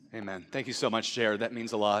Amen. Thank you so much, Jared. That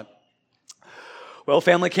means a lot. Well,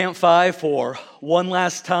 Family Camp 5, for one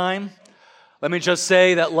last time, let me just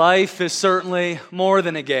say that life is certainly more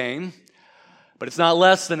than a game, but it's not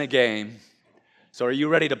less than a game. So are you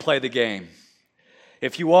ready to play the game?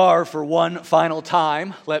 If you are, for one final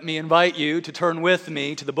time, let me invite you to turn with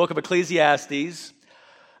me to the book of Ecclesiastes,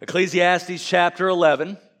 Ecclesiastes chapter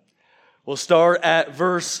 11. We'll start at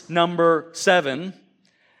verse number 7.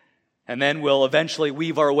 And then we'll eventually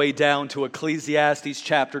weave our way down to Ecclesiastes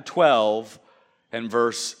chapter 12 and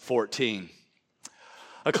verse 14.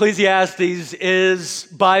 Ecclesiastes is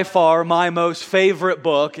by far my most favorite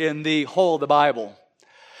book in the whole of the Bible.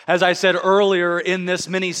 As I said earlier in this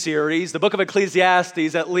mini-series, the book of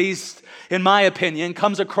Ecclesiastes, at least in my opinion,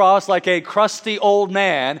 comes across like a crusty old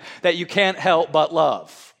man that you can't help but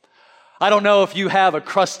love. I don't know if you have a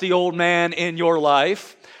crusty old man in your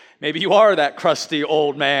life. Maybe you are that crusty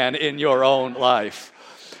old man in your own life.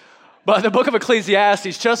 But the book of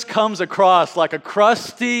Ecclesiastes just comes across like a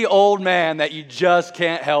crusty old man that you just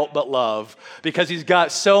can't help but love because he's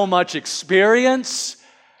got so much experience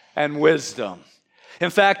and wisdom.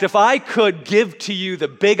 In fact, if I could give to you the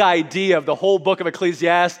big idea of the whole book of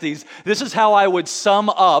Ecclesiastes, this is how I would sum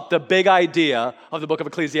up the big idea of the book of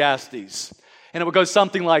Ecclesiastes. And it would go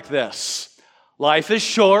something like this. Life is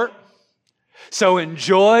short. So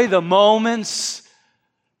enjoy the moments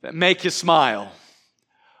that make you smile,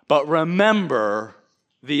 but remember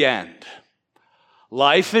the end.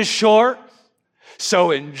 Life is short,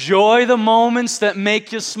 so enjoy the moments that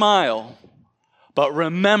make you smile, but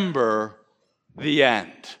remember the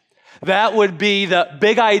end. That would be the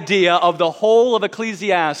big idea of the whole of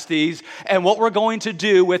Ecclesiastes, and what we're going to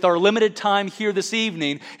do with our limited time here this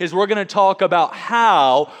evening is we're going to talk about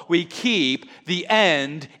how we keep the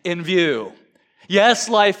end in view. Yes,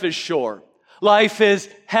 life is short. Life is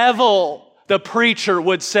hevel, the preacher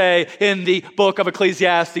would say in the book of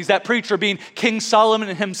Ecclesiastes. That preacher being King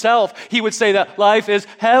Solomon himself, he would say that life is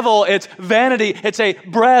hevel, it's vanity, it's a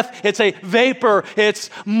breath, it's a vapor, it's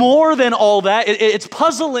more than all that. It's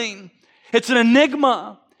puzzling. It's an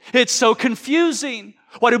enigma. It's so confusing.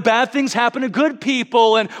 Why do bad things happen to good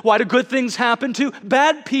people, and why do good things happen to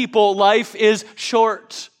bad people? Life is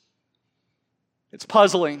short. It's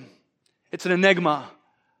puzzling. It's an enigma.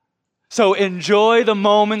 So enjoy the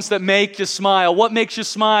moments that make you smile. What makes you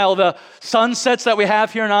smile? The sunsets that we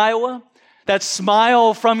have here in Iowa? That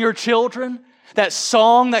smile from your children? That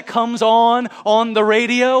song that comes on the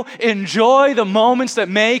radio? Enjoy the moments that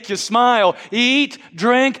make you smile. Eat,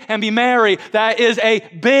 drink, and be merry. That is a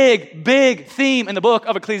big, big theme in the book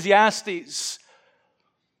of Ecclesiastes.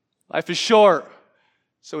 Life is short.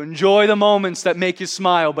 So enjoy the moments that make you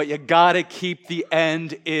smile, but you gotta keep the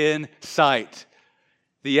end in sight,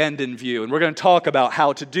 the end in view. And we're going to talk about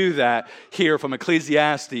how to do that here from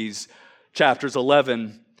Ecclesiastes chapters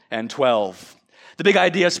 11 and 12. The big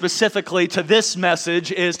idea specifically to this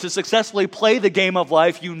message is to successfully play the game of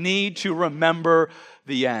life, you need to remember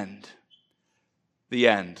the end. The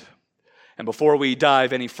end. And before we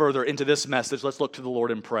dive any further into this message, let's look to the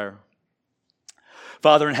Lord in prayer.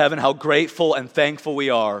 Father in heaven, how grateful and thankful we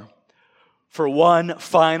are for one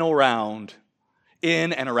final round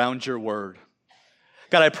in and around your word.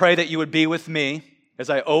 God, I pray that you would be with me as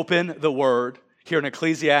I open the word here in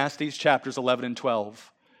Ecclesiastes chapters 11 and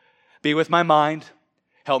 12. Be with my mind,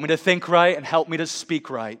 help me to think right and help me to speak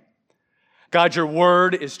right. God, your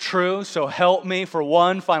word is true, so help me for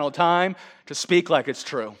one final time to speak like it's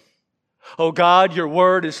true. Oh God, your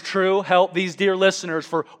word is true. Help these dear listeners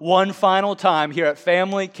for one final time here at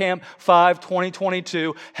Family Camp 5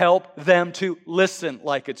 2022. Help them to listen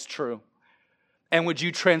like it's true. And would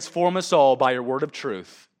you transform us all by your word of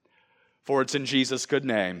truth? For it's in Jesus' good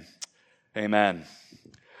name. Amen.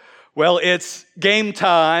 Well, it's game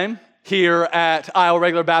time here at Iowa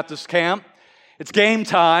Regular Baptist Camp. It's game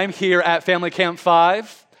time here at Family Camp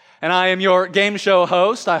 5. And I am your game show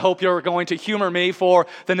host. I hope you're going to humor me for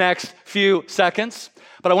the next few seconds.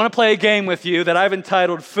 But I want to play a game with you that I've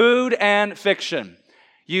entitled Food and Fiction.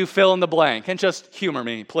 You fill in the blank and just humor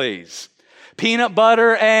me, please. Peanut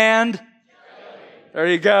butter and... There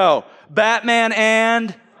you go. Batman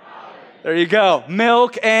and... There you go.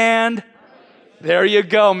 Milk and... There you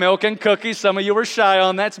go. Milk and cookies. Some of you were shy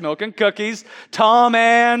on that. It's milk and cookies. Tom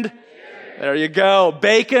and... There you go.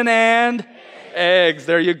 Bacon and... Eggs.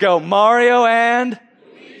 There you go. Mario and...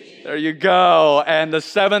 There you go. And the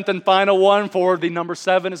seventh and final one for the number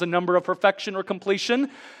 7 is a number of perfection or completion.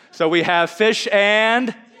 So we have fish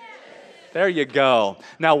and... There you go.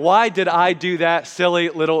 Now, why did I do that silly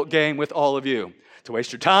little game with all of you? To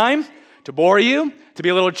waste your time? To bore you? To be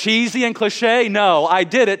a little cheesy and cliche? No, I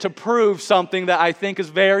did it to prove something that I think is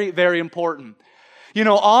very, very important. You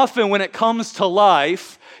know, often when it comes to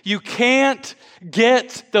life, you can't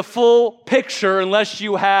get the full picture unless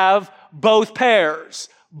you have both pairs,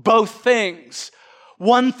 both things.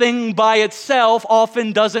 One thing by itself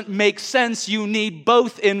often doesn't make sense. You need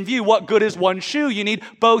both in view. What good is one shoe? You need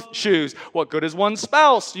both shoes. What good is one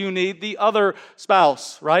spouse? You need the other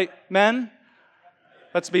spouse, right, men?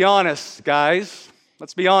 Let's be honest, guys.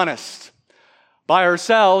 Let's be honest. By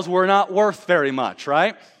ourselves, we're not worth very much,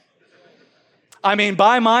 right? I mean,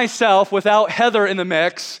 by myself, without Heather in the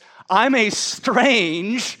mix, I'm a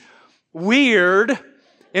strange, weird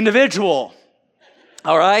individual,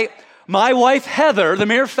 all right? My wife, Heather, the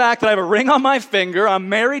mere fact that I have a ring on my finger, I'm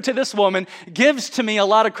married to this woman, gives to me a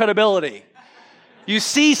lot of credibility. You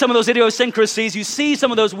see some of those idiosyncrasies, you see some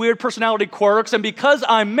of those weird personality quirks, and because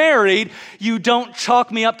I'm married, you don't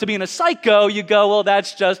chalk me up to being a psycho. You go, well,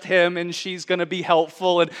 that's just him, and she's going to be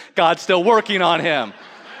helpful, and God's still working on him,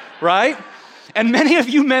 right? And many of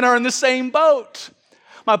you men are in the same boat.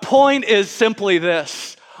 My point is simply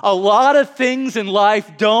this. A lot of things in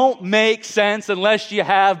life don't make sense unless you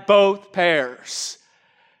have both pairs.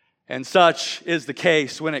 And such is the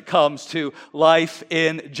case when it comes to life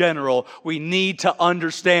in general. We need to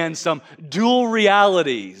understand some dual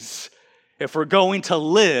realities if we're going to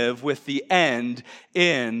live with the end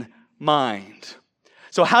in mind.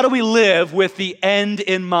 So how do we live with the end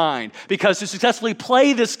in mind? Because to successfully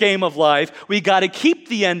play this game of life, we got to keep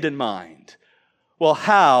the end in mind. Well,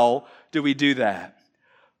 how do we do that?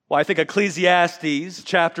 Well, I think Ecclesiastes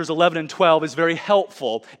chapters 11 and 12 is very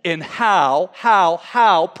helpful in how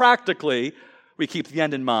practically we keep the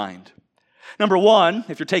end in mind. Number one,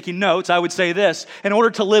 if you're taking notes, I would say this. In order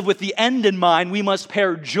to live with the end in mind, we must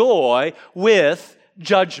pair joy with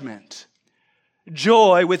judgment.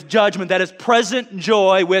 Joy with judgment, that is present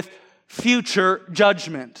joy with future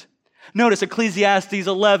judgment. Notice Ecclesiastes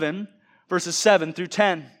 11, verses 7 through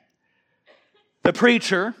 10. The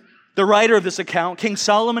preacher, the writer of this account, King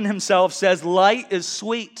Solomon himself says, light is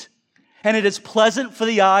sweet, and it is pleasant for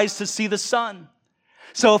the eyes to see the sun.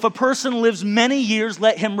 So if a person lives many years,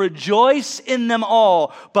 let him rejoice in them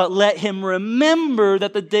all, but let him remember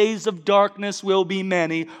that the days of darkness will be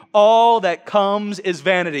many. All that comes is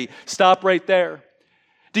vanity. Stop right there.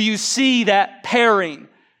 Do you see that pairing?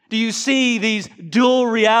 Do you see these dual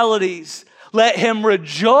realities? Let him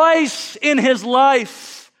rejoice in his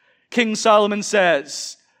life, King Solomon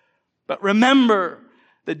says. But remember,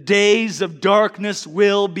 the days of darkness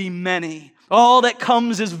will be many. All that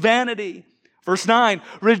comes is vanity. Verse 9,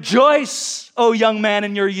 rejoice, O young man,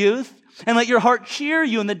 in your youth, and let your heart cheer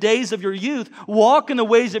you in the days of your youth. Walk in the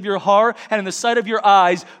ways of your heart and in the sight of your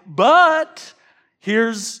eyes. But,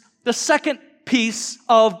 here's the second piece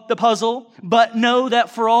of the puzzle. But know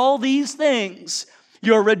that for all these things,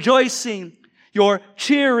 you're rejoicing, you're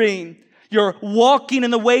cheering, you're walking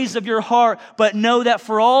in the ways of your heart, but know that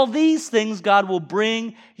for all these things, God will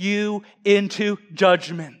bring you into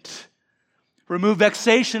judgment. Remove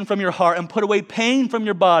vexation from your heart and put away pain from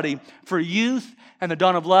your body, for youth and the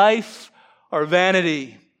dawn of life are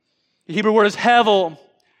vanity. The Hebrew word is hevel.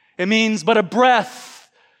 It means but a breath,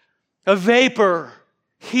 a vapor,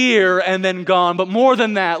 here and then gone. But more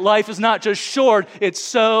than that, life is not just short, it's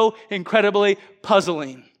so incredibly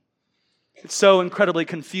puzzling. It's so incredibly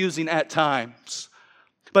confusing at times.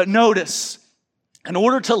 But notice, in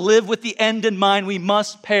order to live with the end in mind, we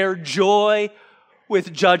must pair joy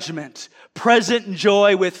with judgment. Present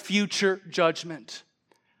joy with future judgment.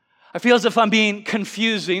 I feel as if I'm being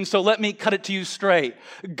confusing, so let me cut it to you straight.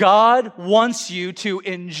 God wants you to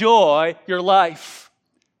enjoy your life.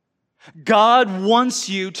 God wants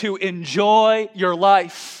you to enjoy your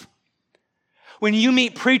life. When you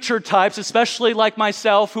meet preacher types, especially like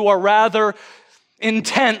myself, who are rather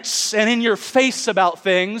intense and in your face about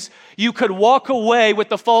things, you could walk away with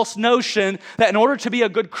the false notion that in order to be a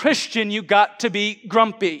good Christian, you got to be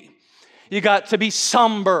grumpy. You got to be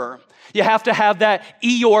somber. You have to have that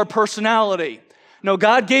Eeyore personality. No,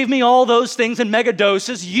 God gave me all those things in mega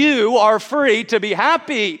doses. You are free to be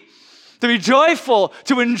happy, to be joyful,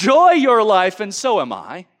 to enjoy your life, and so am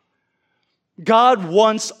I. God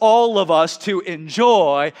wants all of us to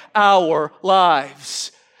enjoy our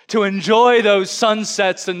lives, to enjoy those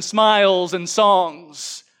sunsets and smiles and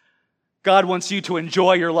songs. God wants you to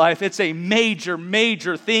enjoy your life. It's a major,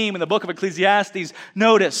 major theme in the book of Ecclesiastes.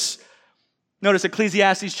 Notice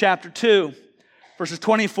Ecclesiastes chapter 2, verses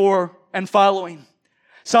 24 and following.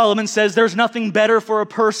 Solomon says, there's nothing better for a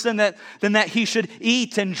person than that he should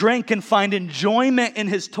eat and drink and find enjoyment in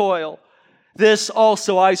his toil. This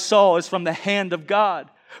also I saw is from the hand of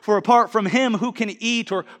God. For apart from him, who can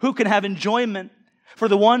eat or who can have enjoyment? For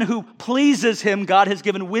the one who pleases him, God has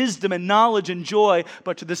given wisdom and knowledge and joy.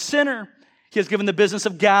 But to the sinner, he has given the business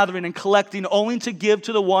of gathering and collecting only to give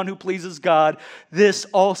to the one who pleases God. This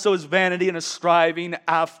also is vanity and a striving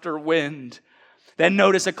after wind. Then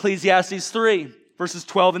notice Ecclesiastes 3, verses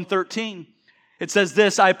 12 and 13. It says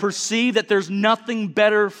this, I perceive that there's nothing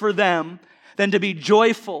better for them than to be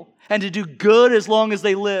joyful and to do good as long as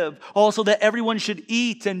they live. Also that everyone should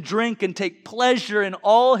eat and drink and take pleasure in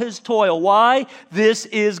all his toil. Why? This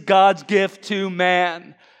is God's gift to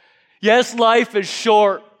man. Yes, life is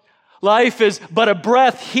short. Life is but a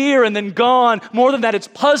breath here and then gone. More than that, it's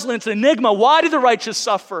puzzling. It's an enigma. Why do the righteous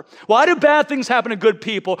suffer? Why do bad things happen to good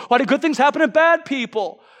people? Why do good things happen to bad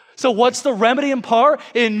people? So what's the remedy in part?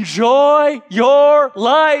 Enjoy your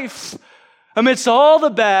life. Amidst all the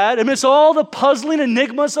bad, amidst all the puzzling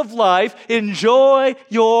enigmas of life, enjoy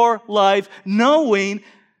your life, knowing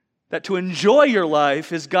that to enjoy your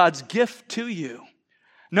life is God's gift to you.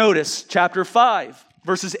 Notice chapter 5,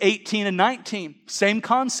 verses 18 and 19, same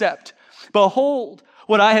concept. Behold,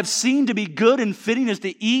 what I have seen to be good and fitting is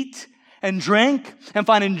to eat and drink and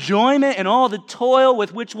find enjoyment in all the toil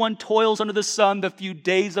with which one toils under the sun the few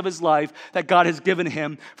days of his life that God has given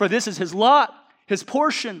him. For this is his lot, his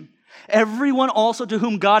portion. Everyone also to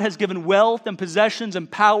whom God has given wealth and possessions and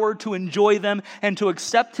power to enjoy them and to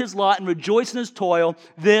accept his lot and rejoice in his toil,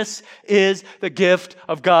 this is the gift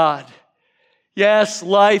of God. Yes,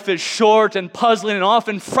 life is short and puzzling and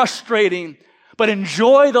often frustrating, but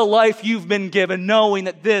enjoy the life you've been given, knowing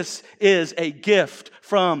that this is a gift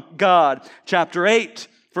from God. Chapter 8,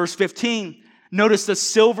 verse 15. Notice the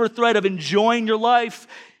silver thread of enjoying your life.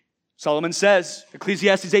 Solomon says,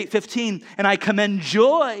 Ecclesiastes 8:15, and I commend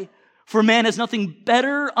joy, for man has nothing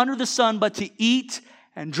better under the sun but to eat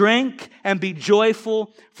and drink and be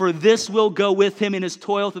joyful, for this will go with him in his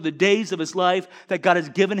toil through the days of his life that God has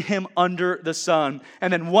given him under the sun.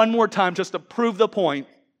 And then one more time, just to prove the point,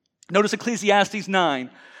 notice Ecclesiastes 9,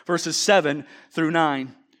 verses 7 through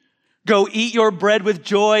 9. Go eat your bread with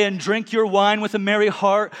joy and drink your wine with a merry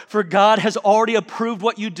heart, for God has already approved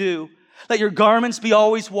what you do. Let your garments be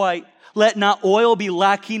always white. Let not oil be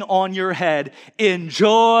lacking on your head.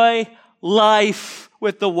 Enjoy life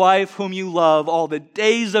with the wife whom you love all the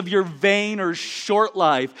days of your vain or short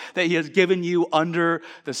life that he has given you under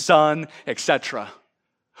the sun, etc.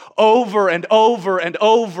 Over and over and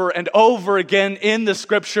over and over again in the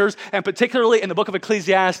scriptures, and particularly in the book of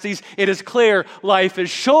Ecclesiastes, it is clear life is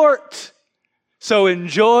short. So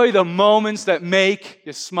enjoy the moments that make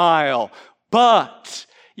you smile. But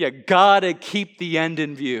you gotta keep the end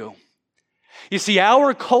in view. You see,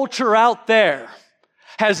 our culture out there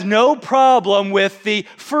has no problem with the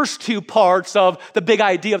first two parts of the big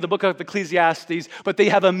idea of the book of Ecclesiastes, but they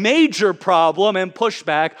have a major problem and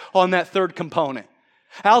pushback on that third component.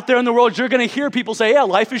 Out there in the world, you're going to hear people say, yeah,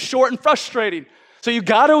 life is short and frustrating. So you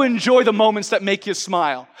got to enjoy the moments that make you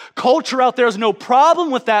smile. Culture out there has no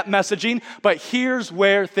problem with that messaging, but here's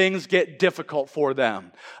where things get difficult for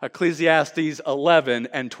them. Ecclesiastes 11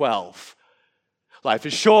 and 12. Life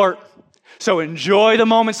is short, so enjoy the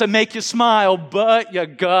moments that make you smile, but you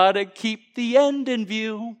got to keep the end in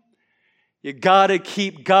view. You got to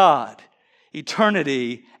keep God,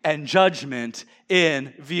 eternity, and judgment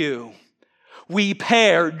in view. We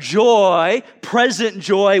pair joy, present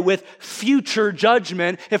joy, with future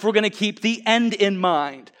judgment if we're going to keep the end in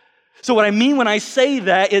mind. So what I mean when I say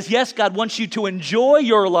that is, yes, God wants you to enjoy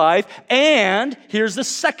your life, and here's the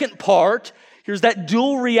second part. Here's that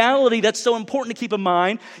dual reality that's so important to keep in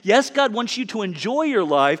mind. Yes, God wants you to enjoy your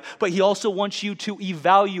life, but he also wants you to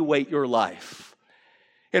evaluate your life.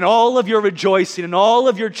 In all of your rejoicing, in all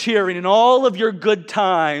of your cheering, in all of your good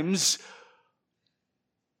times,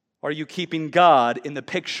 are you keeping God in the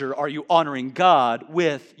picture? Are you honoring God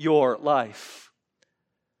with your life?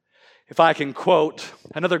 If I can quote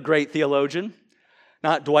another great theologian,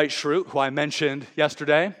 not Dwight Schrute, who I mentioned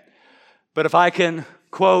yesterday, but if I can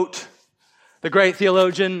quote the great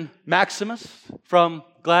theologian Maximus from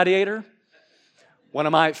Gladiator, one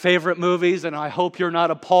of my favorite movies, and I hope you're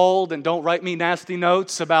not appalled and don't write me nasty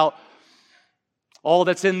notes about all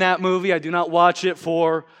that's in that movie. I do not watch it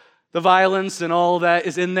for the violence and all that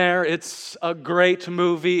is in there. It's a great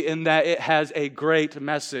movie in that it has a great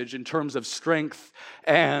message in terms of strength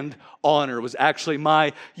and honor. It was actually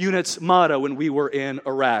my unit's motto when we were in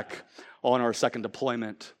Iraq on our second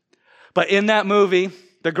deployment. But in that movie,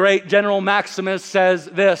 the great General Maximus says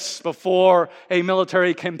this before a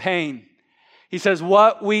military campaign. He says,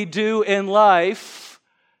 what we do in life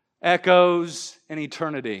echoes in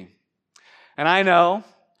eternity. And I know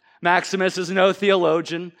Maximus is no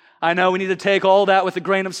theologian. I know we need to take all that with a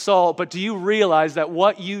grain of salt, but do you realize that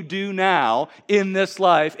what you do now in this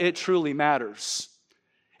life, it truly matters?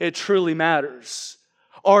 It truly matters.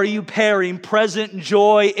 Are you pairing present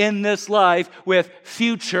joy in this life with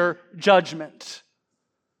future judgment?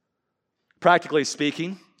 Practically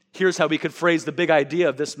speaking, here's how we could phrase the big idea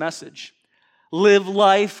of this message. Live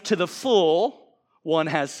life to the full, one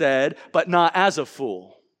has said, but not as a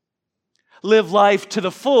fool. Live life to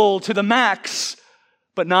the full, to the max,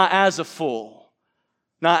 but not as a fool,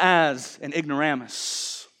 not as an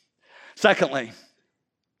ignoramus. Secondly,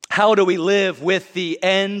 how do we live with the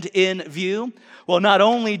end in view? Well, not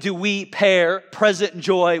only do we pair present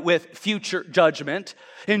joy with future judgment,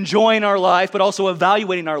 enjoying our life, but also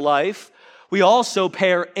evaluating our life, we also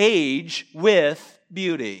pair age with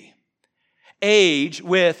beauty. Age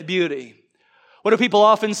with beauty. What do people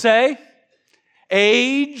often say?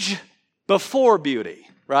 Age before beauty,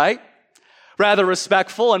 right? Rather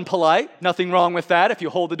respectful and polite. Nothing wrong with that if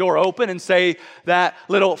you hold the door open and say that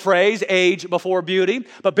little phrase, age before beauty.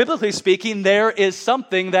 But biblically speaking, there is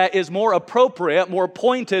something that is more appropriate, more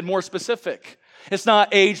pointed, more specific. It's not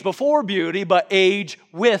age before beauty, but age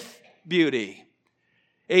with beauty.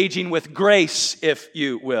 Aging with grace, if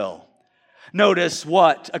you will. Notice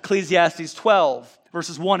what Ecclesiastes 12,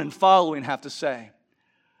 verses 1 and following have to say.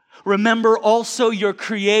 Remember also your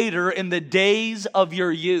Creator in the days of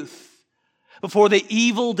your youth, before the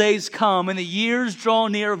evil days come and the years draw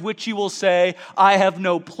near of which you will say, I have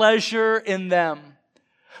no pleasure in them.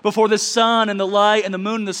 Before the sun and the light and the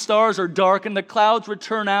moon and the stars are dark and the clouds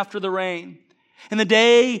return after the rain. In the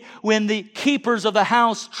day when the keepers of the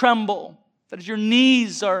house tremble, that is, your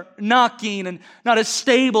knees are knocking and not as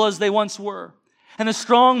stable as they once were. And the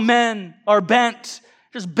strong men are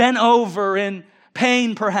just bent over in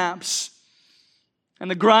pain perhaps. And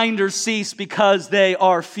the grinders cease because they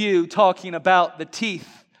are few, talking about the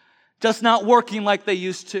teeth, just not working like they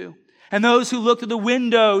used to. And those who look through the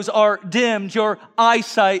windows are dimmed. Your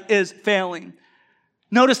eyesight is failing.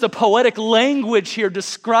 Notice the poetic language here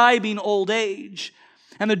describing old age.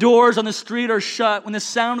 And the doors on the street are shut when the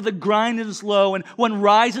sound of the grind is low and one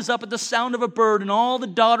rises up at the sound of a bird and all the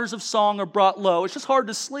daughters of song are brought low. It's just hard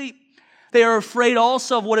to sleep. They are afraid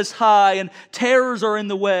also of what is high and terrors are in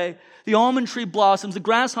the way. The almond tree blossoms, the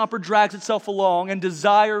grasshopper drags itself along, and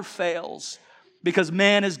desire fails because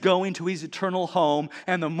man is going to his eternal home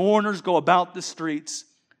and the mourners go about the streets.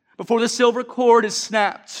 Before the silver cord is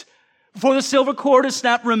snapped,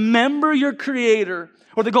 remember your Creator,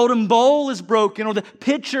 or the golden bowl is broken, or the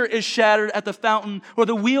pitcher is shattered at the fountain, or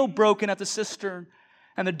the wheel broken at the cistern.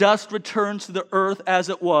 And the dust returns to the earth as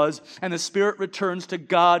it was, and the spirit returns to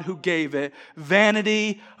God who gave it.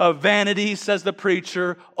 Vanity of vanity, says the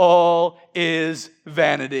preacher, all is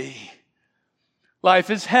vanity. Life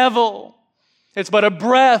is hevel. It's but a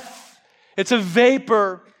breath. It's a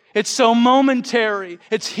vapor. It's so momentary.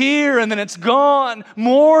 It's here and then it's gone.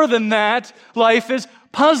 More than that, life is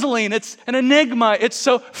puzzling. It's an enigma. It's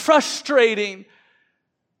so frustrating.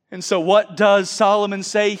 And so what does Solomon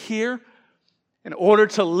say here? In order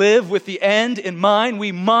to live with the end in mind,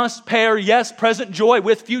 we must pair, yes, present joy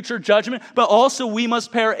with future judgment, but also we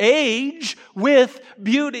must pair age with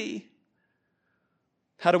beauty.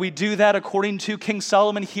 How do we do that according to King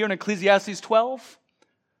Solomon here in Ecclesiastes 12?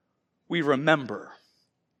 We remember.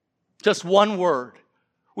 Just one word.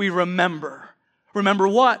 We remember. Remember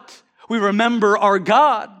what? We remember our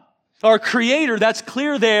God, our Creator. That's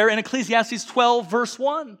clear there in Ecclesiastes 12, verse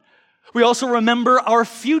 1. We also remember our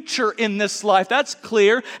future in this life. That's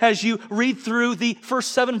clear as you read through the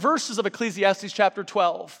first 7 verses of Ecclesiastes chapter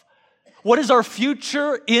 12. What is our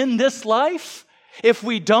future in this life? If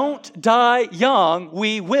we don't die young,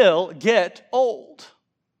 we will get old.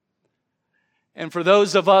 And for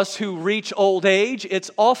those of us who reach old age,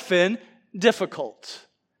 it's often difficult.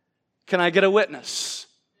 Can I get a witness?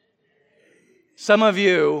 Some of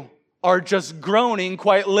you are just groaning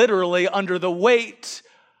quite literally under the weight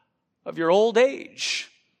of your old age.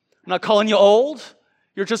 I'm not calling you old.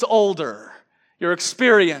 You're just older. You're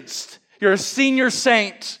experienced. You're a senior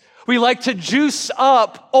saint. We like to juice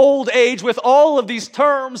up old age with all of these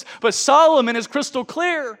terms, but Solomon is crystal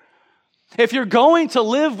clear. If you're going to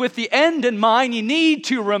live with the end in mind, you need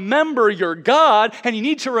to remember your God and you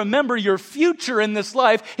need to remember your future in this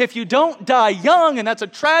life. If you don't die young, and that's a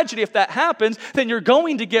tragedy if that happens, then you're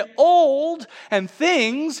going to get old and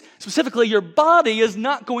things, specifically your body, is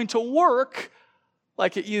not going to work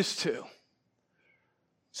like it used to.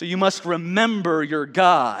 So you must remember your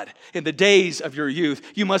God in the days of your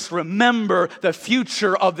youth. You must remember the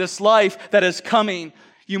future of this life that is coming.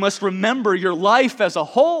 You must remember your life as a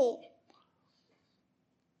whole.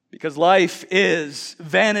 Because life is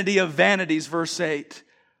vanity of vanities, verse 8.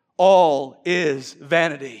 All is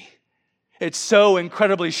vanity. It's so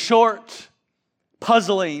incredibly short,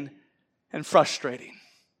 puzzling, and frustrating.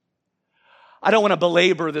 I don't want to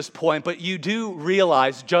belabor this point, but you do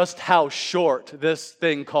realize just how short this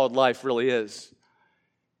thing called life really is.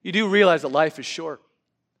 You do realize that life is short.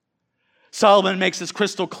 Solomon makes this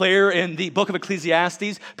crystal clear in the book of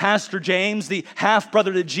Ecclesiastes. Pastor James, the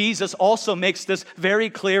half-brother to Jesus, also makes this very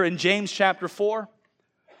clear in James chapter 4.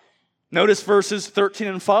 Notice verses 13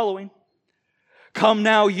 and following. Come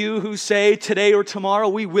now, you who say, today or tomorrow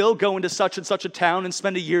we will go into such and such a town and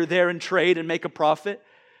spend a year there and trade and make a profit.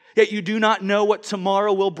 Yet you do not know what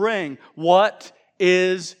tomorrow will bring. What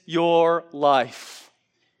is your life?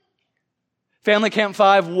 Family Camp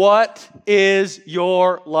 5, what is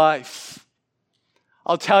your life?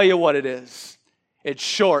 I'll tell you what it is. It's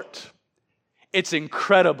short. It's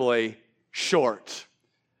incredibly short.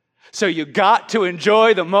 So you got to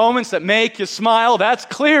enjoy the moments that make you smile. That's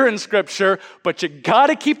clear in Scripture, but you got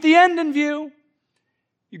to keep the end in view.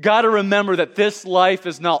 You got to remember that this life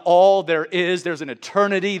is not all there is. There's an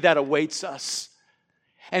eternity that awaits us.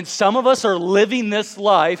 And some of us are living this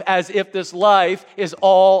life as if this life is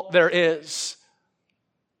all there is.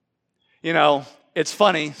 You know, it's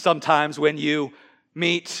funny sometimes when you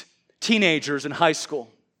meet teenagers in high school.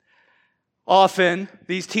 Often,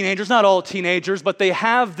 these teenagers, not all teenagers, but they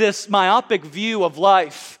have this myopic view of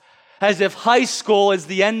life as if high school is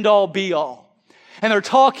the end-all, be-all. And they're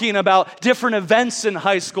talking about different events in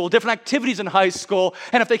high school, different activities in high school,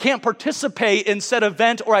 and if they can't participate in said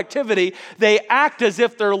event or activity, they act as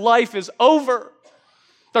if their life is over.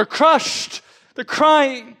 They're crushed, they're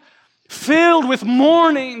crying, filled with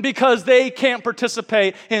mourning because they can't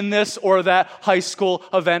participate in this or that high school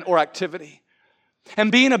event or activity.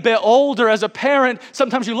 And being a bit older as a parent,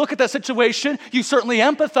 sometimes you look at that situation, you certainly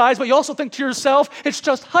empathize, but you also think to yourself, it's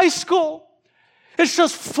just high school. It's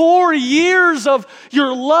just 4 years of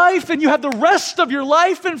your life, and you have the rest of your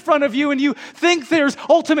life in front of you, and you think there's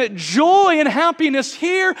ultimate joy and happiness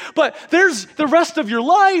here, but there's the rest of your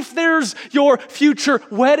life. There's your future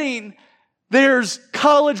wedding. There's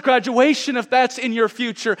college graduation if that's in your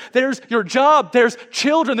future. There's your job. There's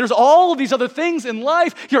children. There's all of these other things in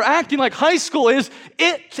life. You're acting like high school is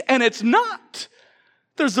it, and it's not.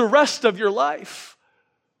 There's the rest of your life.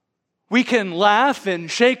 We can laugh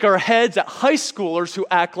and shake our heads at high schoolers who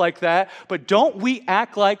act like that, but don't we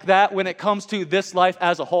act like that when it comes to this life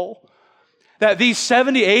as a whole? That these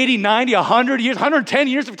 70, 80, 90, 100 years, 110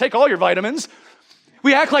 years, if you take all your vitamins,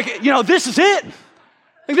 we act like, this is it.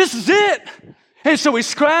 Like, this is it. And so we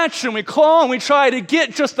scratch and we claw and we try to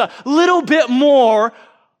get just a little bit more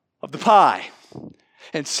of the pie.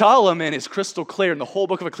 And Solomon is crystal clear in the whole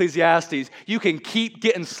book of Ecclesiastes. You can keep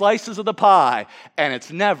getting slices of the pie, and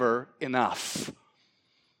it's never enough.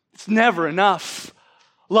 It's never enough.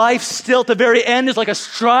 Life still at the very end is like a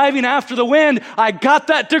striving after the wind. I got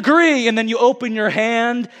that degree, and then you open your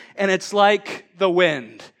hand, and it's like the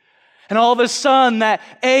wind. And all of a sudden, that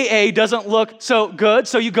AA doesn't look so good,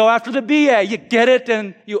 so you go after the BA. You get it,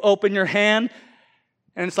 and you open your hand,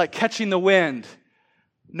 and it's like catching the wind.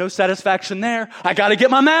 No satisfaction there. I got to get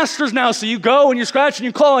my master's now. So you go and you scratch and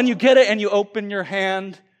you claw and you get it and you open your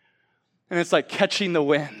hand. And it's like catching the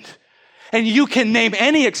wind. And you can name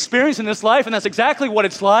any experience in this life, and that's exactly what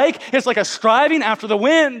it's like. It's like a striving after the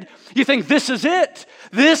wind. You think this is it.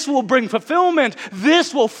 This will bring fulfillment.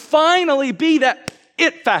 This will finally be that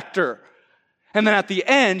it factor. And then at the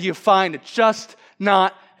end, you find it's just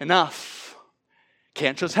not enough.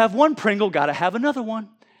 Can't just have one Pringle, got to have another one.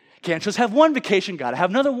 Can't just have one vacation, got to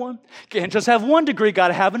have another one. Can't just have one degree, got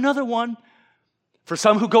to have another one. For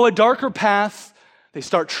some who go a darker path, they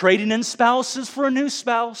start trading in spouses for a new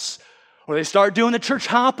spouse, or they start doing the church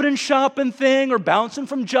hopping and shopping thing, or bouncing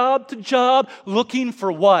from job to job, looking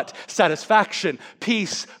for what? Satisfaction,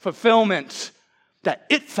 peace, fulfillment, that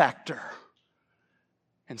it factor.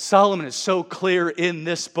 And Solomon is so clear in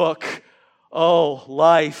this book. Oh,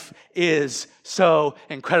 life is so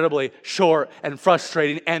incredibly short and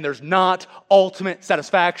frustrating, and there's not ultimate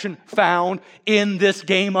satisfaction found in this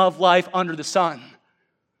game of life under the sun.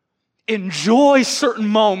 Enjoy certain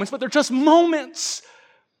moments, but they're just moments.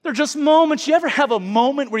 They're just moments. You ever have a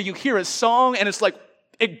moment where you hear a song and it's like,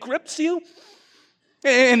 it grips you?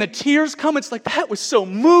 And the tears come, it's like, that was so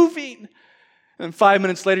moving. And then 5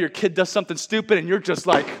 minutes later, your kid does something stupid and you're just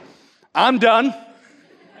like, I'm done.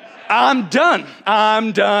 I'm done.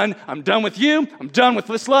 I'm done. I'm done with you. I'm done with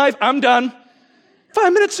this life. I'm done.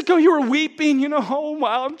 5 minutes ago, you were weeping, oh,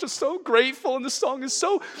 wow, I'm just so grateful. And the song is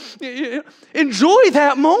so, enjoy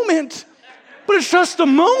that moment. But it's just a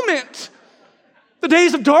moment. The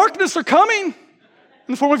days of darkness are coming in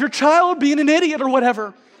the form of your child being an idiot or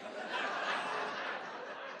whatever.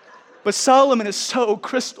 But Solomon is so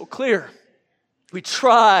crystal clear. We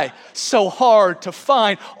try so hard to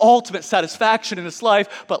find ultimate satisfaction in this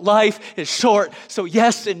life, but life is short. So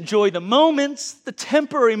yes, enjoy the moments, the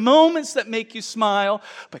temporary moments that make you smile,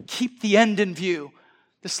 but keep the end in view.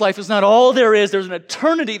 This life is not all there is. There's an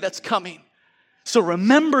eternity that's coming. So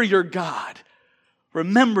remember your God.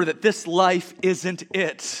 Remember that this life isn't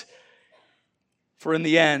it. For in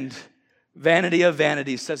the end, vanity of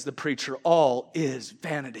vanities, says the preacher, all is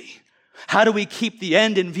vanity. How do we keep the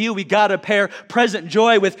end in view? We got to pair present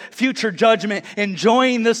joy with future judgment,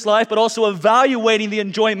 enjoying this life, but also evaluating the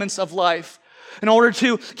enjoyments of life. In order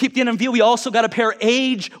to keep the end in view, we also got to pair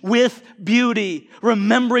age with beauty,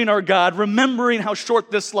 remembering our God, remembering how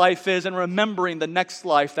short this life is, and remembering the next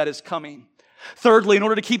life that is coming. Thirdly, in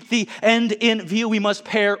order to keep the end in view, we must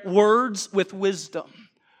pair words with wisdom.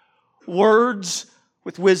 Words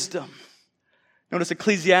with wisdom. Notice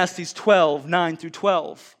Ecclesiastes 12, 9 through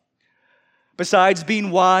 12. Besides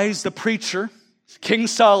being wise, the preacher, King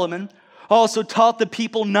Solomon, also taught the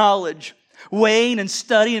people knowledge, weighing and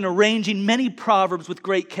studying and arranging many proverbs with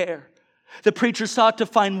great care. The preacher sought to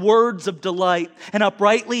find words of delight, and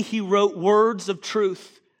uprightly he wrote words of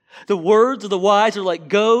truth. The words of the wise are like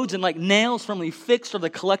goads, and like nails firmly fixed are the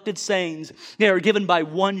collected sayings. They are given by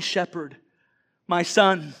one shepherd. My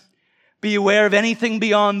son, be aware of anything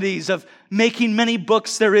beyond these, of making many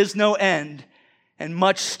books there is no end, and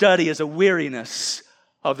much study is a weariness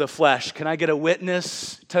of the flesh. Can I get a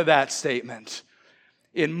witness to that statement?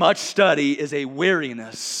 In much study is a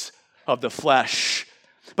weariness of the flesh.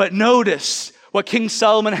 But notice what King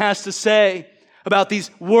Solomon has to say about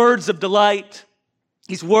these words of delight,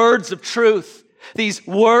 these words of truth, these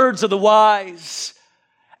words of the wise.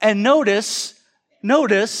 And notice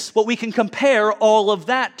what we can compare all of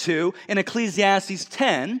that to in Ecclesiastes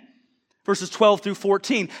 10, verses 12 through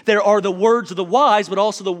 14. There are the words of the wise, but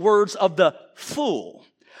also the words of the fool.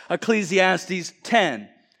 Ecclesiastes 10,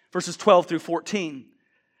 verses 12 through 14.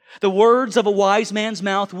 The words of a wise man's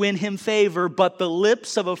mouth win him favor, but the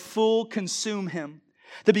lips of a fool consume him.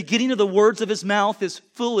 The beginning of the words of his mouth is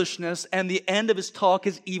foolishness, and the end of his talk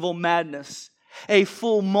is evil madness. A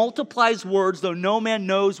fool multiplies words, though no man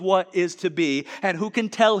knows what is to be, and who can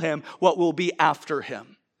tell him what will be after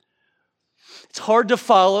him? It's hard to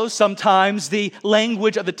follow sometimes the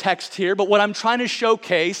language of the text here, but what I'm trying to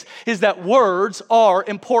showcase is that words are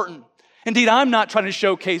important. Indeed, I'm not trying to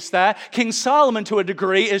showcase that. King Solomon, to a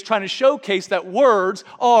degree, is trying to showcase that words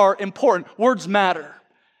are important. Words matter.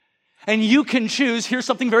 And you can choose, here's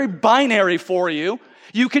something very binary for you.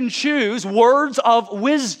 You can choose words of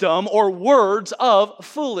wisdom or words of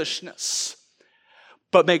foolishness.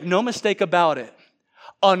 But make no mistake about it,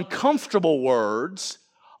 uncomfortable words,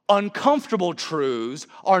 uncomfortable truths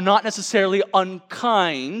are not necessarily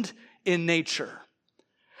unkind in nature.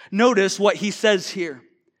 Notice what he says here.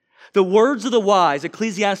 The words of the wise,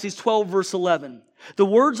 Ecclesiastes 12, verse 11. The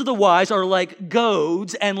words of the wise are like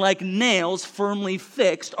goads, and like nails firmly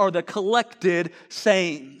fixed are the collected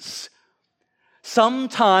sayings.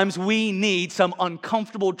 Sometimes we need some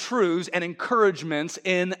uncomfortable truths and encouragements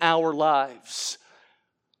in our lives,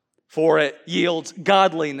 for it yields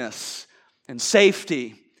godliness and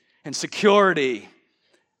safety and security,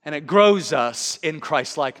 and it grows us in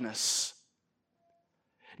Christ-likeness.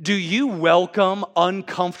 Do you welcome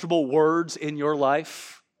uncomfortable words in your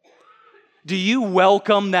life? Do you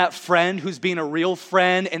welcome that friend who's being a real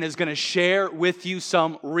friend and is going to share with you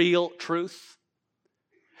some real truth?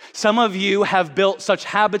 Some of you have built such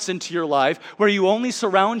habits into your life where you only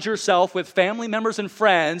surround yourself with family members and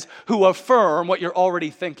friends who affirm what you're already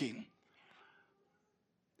thinking.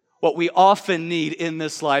 What we often need in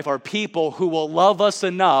this life are people who will love us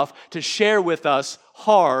enough to share with us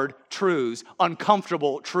hard truths,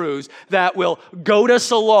 uncomfortable truths that will goad us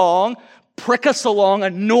along, prick us along,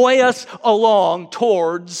 annoy us along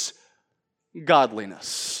towards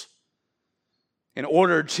godliness. In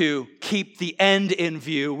order to keep the end in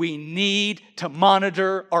view, we need to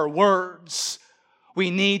monitor our words.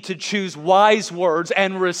 We need to choose wise words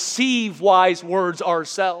and receive wise words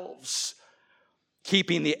ourselves,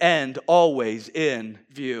 keeping the end always in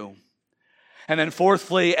view. And then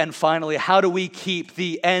fourthly and finally, how do we keep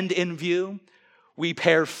the end in view? We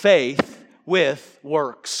pair faith with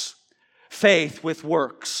works. Faith with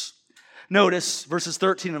works. Notice verses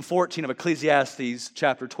 13 and 14 of Ecclesiastes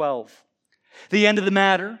chapter 12. The end of the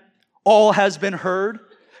matter, all has been heard.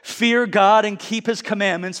 Fear God and keep his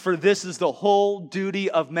commandments, for this is the whole duty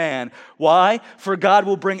of man. Why? For God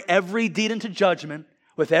will bring every deed into judgment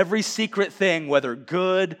with every secret thing, whether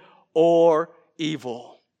good or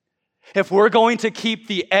evil. If we're going to keep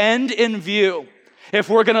the end in view, if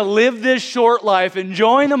we're going to live this short life,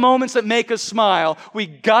 enjoying the moments that make us smile, we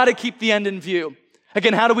got to keep the end in view.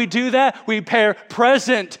 Again, how do we do that? We pair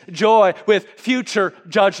present joy with future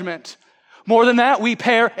judgment. More than that, we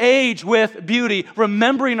pair age with beauty,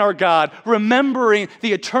 remembering our God, remembering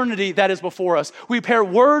the eternity that is before us. We pair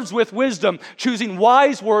words with wisdom, choosing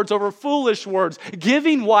wise words over foolish words,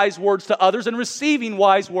 giving wise words to others and receiving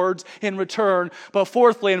wise words in return. But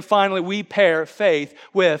fourthly and finally, we pair faith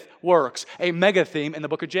with works, a mega theme in the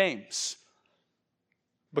book of James.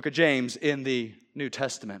 Book of James in the New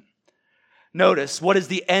Testament. Notice, what is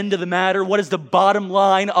the end of the matter? What is the bottom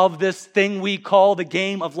line of this thing we call the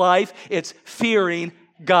game of life? It's fearing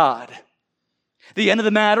God. The end of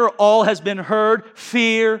the matter, all has been heard,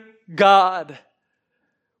 fear God.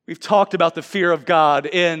 We've talked about the fear of God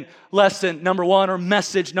in lesson number 1 or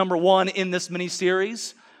message number 1 in this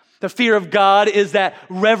mini-series. The fear of God is that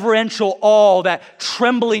reverential awe, that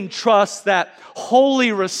trembling trust, that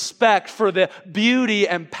holy respect for the beauty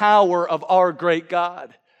and power of our great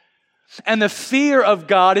God. And the fear of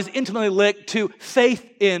God is intimately linked to faith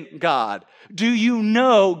in God. Do you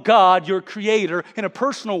know God, your Creator, in a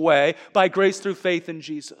personal way by grace through faith in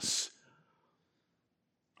Jesus?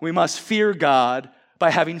 We must fear God by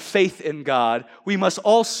having faith in God. We must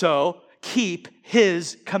also keep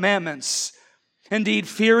His commandments. Indeed,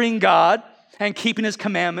 fearing God and keeping His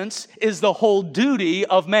commandments is the whole duty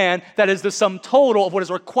of man. That is the sum total of what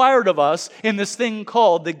is required of us in this thing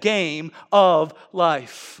called the game of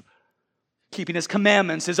life. Keeping His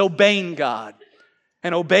commandments is obeying God,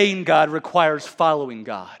 and obeying God requires following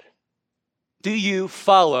God. Do you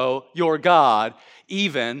follow your God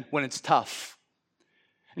even when it's tough?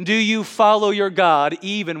 And do you follow your God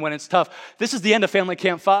even when it's tough? This is the end of Family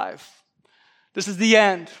Camp 5. This is the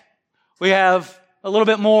end. We have a little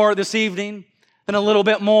bit more this evening, then a little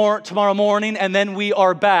bit more tomorrow morning, and then we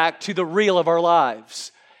are back to the real of our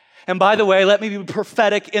lives. And by the way, let me be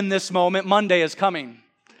prophetic in this moment. Monday is coming.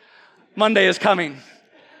 Monday is coming.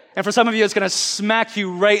 And for some of you, it's going to smack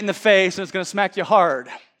you right in the face, and it's going to smack you hard.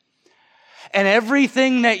 And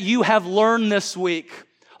everything that you have learned this week,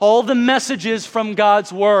 all the messages from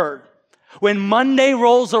God's Word, when Monday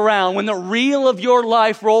rolls around, when the real of your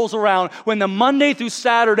life rolls around, when the Monday through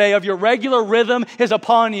Saturday of your regular rhythm is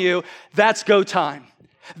upon you, that's go time.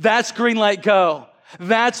 That's green light go.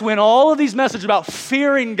 That's when all of these messages about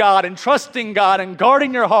fearing God and trusting God and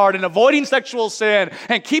guarding your heart and avoiding sexual sin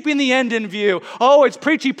and keeping the end in view. Oh, it's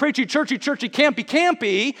preachy, preachy, churchy, churchy, campy,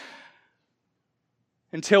 campy,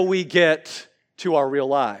 until we get to our real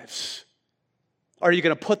lives. Are you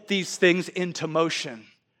going to put these things into motion?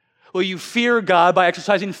 Will you fear God by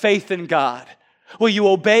exercising faith in God? Will you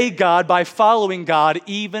obey God by following God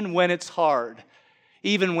even when it's hard,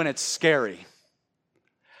 even when it's scary?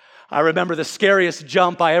 I remember the scariest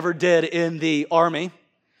jump I ever did in the Army.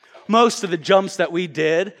 Most of the jumps that we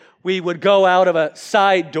did, we would go out of a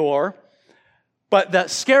side door. But the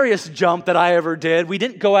scariest jump that I ever did, we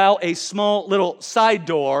didn't go out a small little side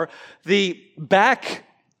door. The back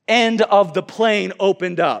end of the plane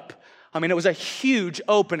opened up. I mean, it was a huge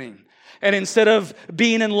opening. And instead of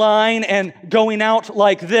being in line and going out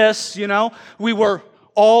like this, we were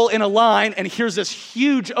all in a line, and here's this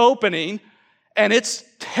huge opening. And it's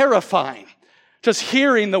terrifying. Just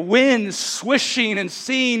hearing the wind swishing and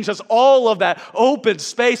seeing just all of that open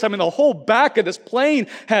space. I mean, the whole back of this plane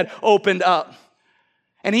had opened up.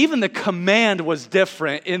 And even the command was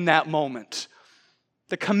different in that moment.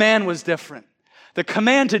 The command was different. The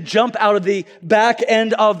command to jump out of the back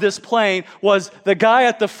end of this plane was the guy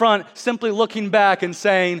at the front simply looking back and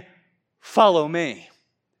saying, "Follow me.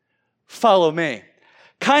 Follow me."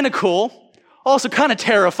 Kind of cool. Also kind of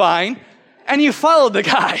terrifying. And you followed the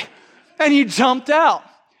guy, and you jumped out.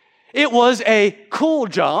 It was a cool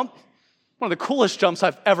jump, one of the coolest jumps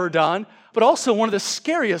I've ever done, but also one of the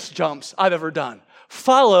scariest jumps I've ever done.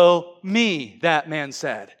 Follow me, that man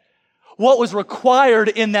said. What was required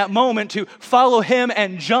in that moment to follow him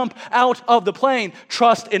and jump out of the plane?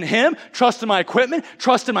 Trust in him, trust in my equipment,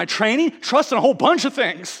 trust in my training, trust in a whole bunch of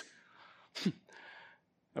things.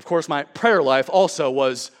 Of course, my prayer life also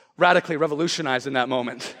was radically revolutionized in that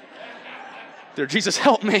moment. Dear Jesus,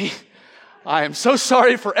 help me. I am so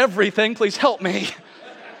sorry for everything. Please help me.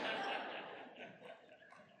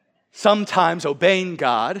 Sometimes obeying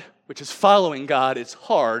God, which is following God, it's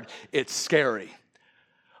hard, it's scary.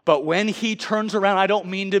 But when He turns around, I don't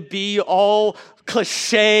mean to be all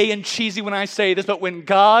cliche and cheesy when I say this, but when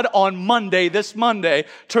God on Monday, this Monday,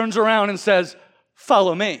 turns around and says,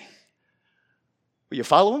 "Follow me," will you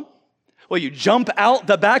follow Him? Will you jump out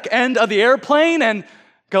the back end of the airplane and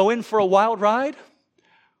go in for a wild ride?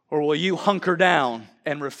 Or will you hunker down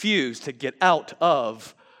and refuse to get out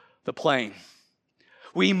of the plane?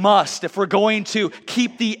 We must, if we're going to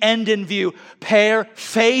keep the end in view, pair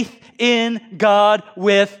faith in God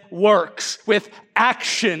with works. With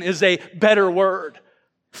action is a better word.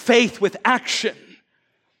 Faith with action.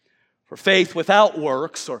 For faith without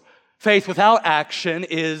works or faith without action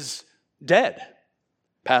is dead,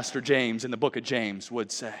 Pastor James in the book of James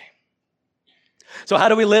would say. So how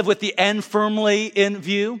do we live with the end firmly in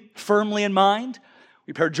view, firmly in mind?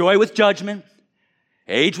 We pair joy with judgment,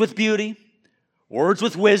 age with beauty, words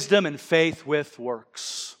with wisdom, and faith with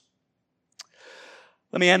works.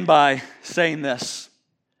 Let me end by saying this.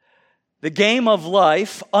 The game of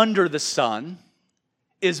life under the sun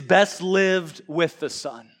is best lived with the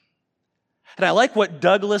sun. And I like what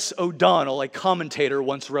Douglas O'Donnell, a commentator,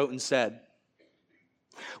 once wrote and said.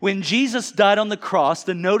 When Jesus died on the cross,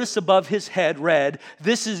 the notice above his head read,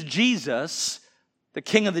 "This is Jesus, the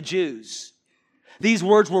King of the Jews." These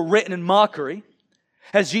words were written in mockery.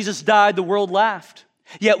 As Jesus died, the world laughed.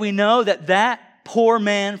 Yet we know that that poor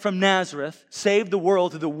man from Nazareth saved the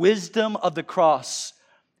world through the wisdom of the cross.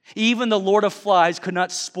 Even the Lord of Flies could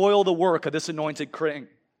not spoil the work of this anointed king.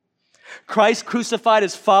 Christ crucified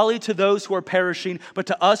is folly to those who are perishing, but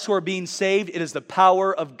to us who are being saved, it is the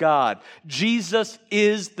power of God. Jesus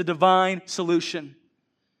is the divine solution.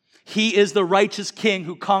 He is the righteous King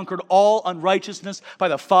who conquered all unrighteousness by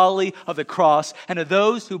the folly of the cross. And to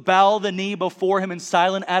those who bow the knee before him in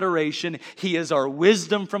silent adoration, he is our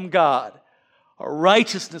wisdom from God, our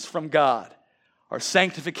righteousness from God, our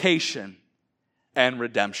sanctification and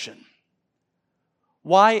redemption.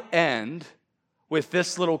 Why end with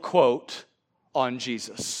this little quote on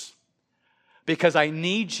Jesus? Because I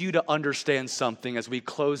need you to understand something as we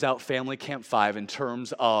close out Family Camp 5 in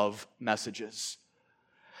terms of messages.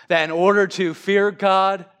 That in order to fear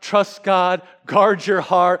God, trust God, guard your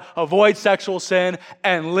heart, avoid sexual sin,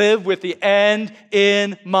 and live with the end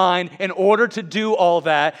in mind, in order to do all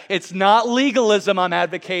that, it's not legalism I'm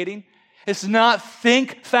advocating. It's not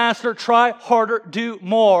think faster, try harder, do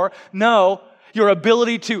more. No, your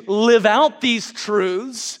ability to live out these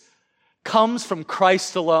truths comes from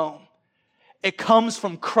Christ alone. It comes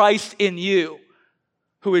from Christ in you,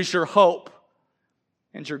 who is your hope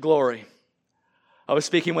and your glory. I was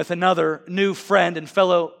speaking with another new friend and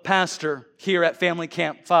fellow pastor here at Family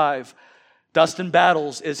Camp 5. Dustin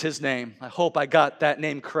Battles is his name. I hope I got that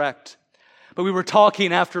name correct. But we were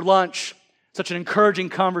talking after lunch, such an encouraging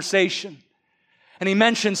conversation. And he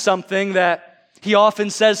mentioned something that he often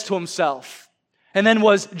says to himself, and then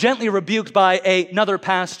was gently rebuked by another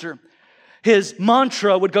pastor. His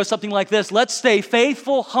mantra would go something like this: let's stay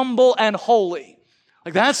faithful, humble, and holy.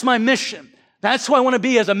 Like, that's my mission. That's who I want to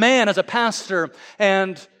be as a man, as a pastor.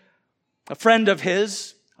 And a friend of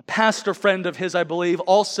his, a pastor friend of his, I believe,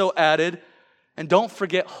 also added, and don't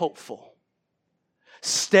forget hopeful.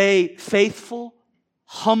 Stay faithful,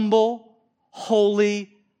 humble,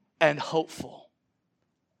 holy, and hopeful.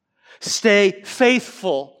 Stay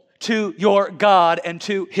faithful to your God and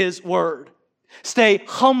to His Word. Stay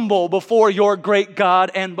humble before your great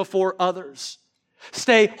God and before others.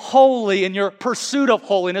 Stay holy in your pursuit of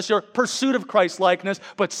holiness, your pursuit of Christ-likeness,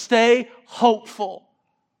 but stay hopeful,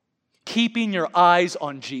 keeping your eyes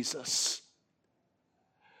on Jesus.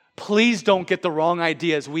 Please don't get the wrong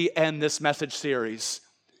idea as we end this message series.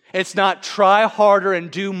 It's not try harder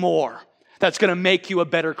and do more that's going to make you a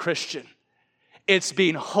better Christian. It's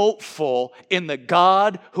being hopeful in the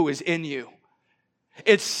God who is in you.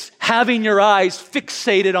 It's having your eyes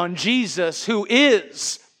fixated on Jesus, who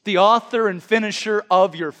is the author and finisher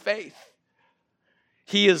of your faith.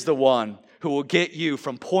 He is the one who will get you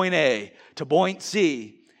from point A to point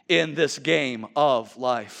Z in this game of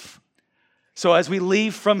life. So as we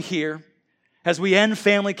leave from here, as we end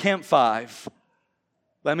Family Camp 5,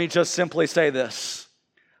 let me just simply say this.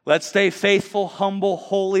 Let's stay faithful, humble,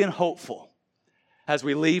 holy, and hopeful as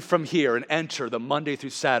we leave from here and enter the Monday through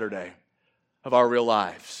Saturday of our real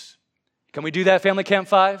lives. Can we do that, Family Camp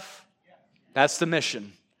 5? That's the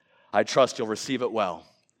mission. I trust you'll receive it well.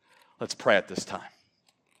 Let's pray at this time.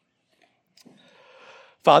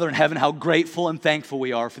 Father in heaven, how grateful and thankful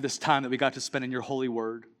we are for this time that we got to spend in your holy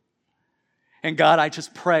word. And God, I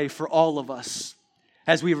just pray for all of us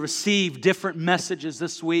as we receive different messages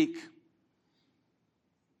this week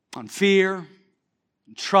on fear,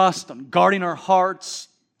 on trust, on guarding our hearts,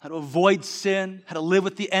 how to avoid sin, how to live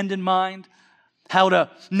with the end in mind, how to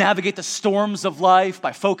navigate the storms of life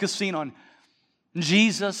by focusing on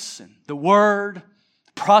Jesus and the Word,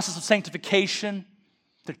 the process of sanctification,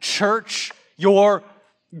 the church, your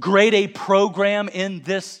grade A program in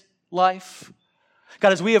this life.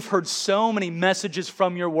 God, as we have heard so many messages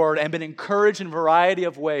from your word and been encouraged in a variety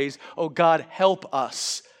of ways, oh God, help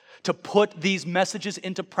us to put these messages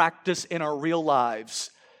into practice in our real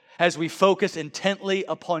lives as we focus intently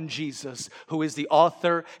upon Jesus, who is the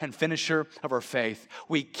author and finisher of our faith.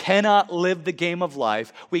 We cannot live the game of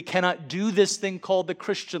life. We cannot do this thing called the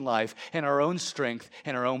Christian life in our own strength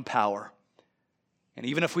and our own power. And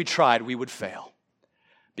even if we tried, we would fail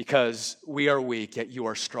because we are weak, yet you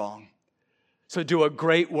are strong. So do a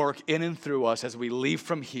great work in and through us as we leave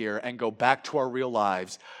from here and go back to our real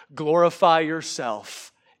lives. Glorify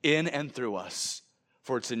yourself in and through us,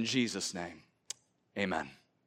 for it's in Jesus' name. Amen.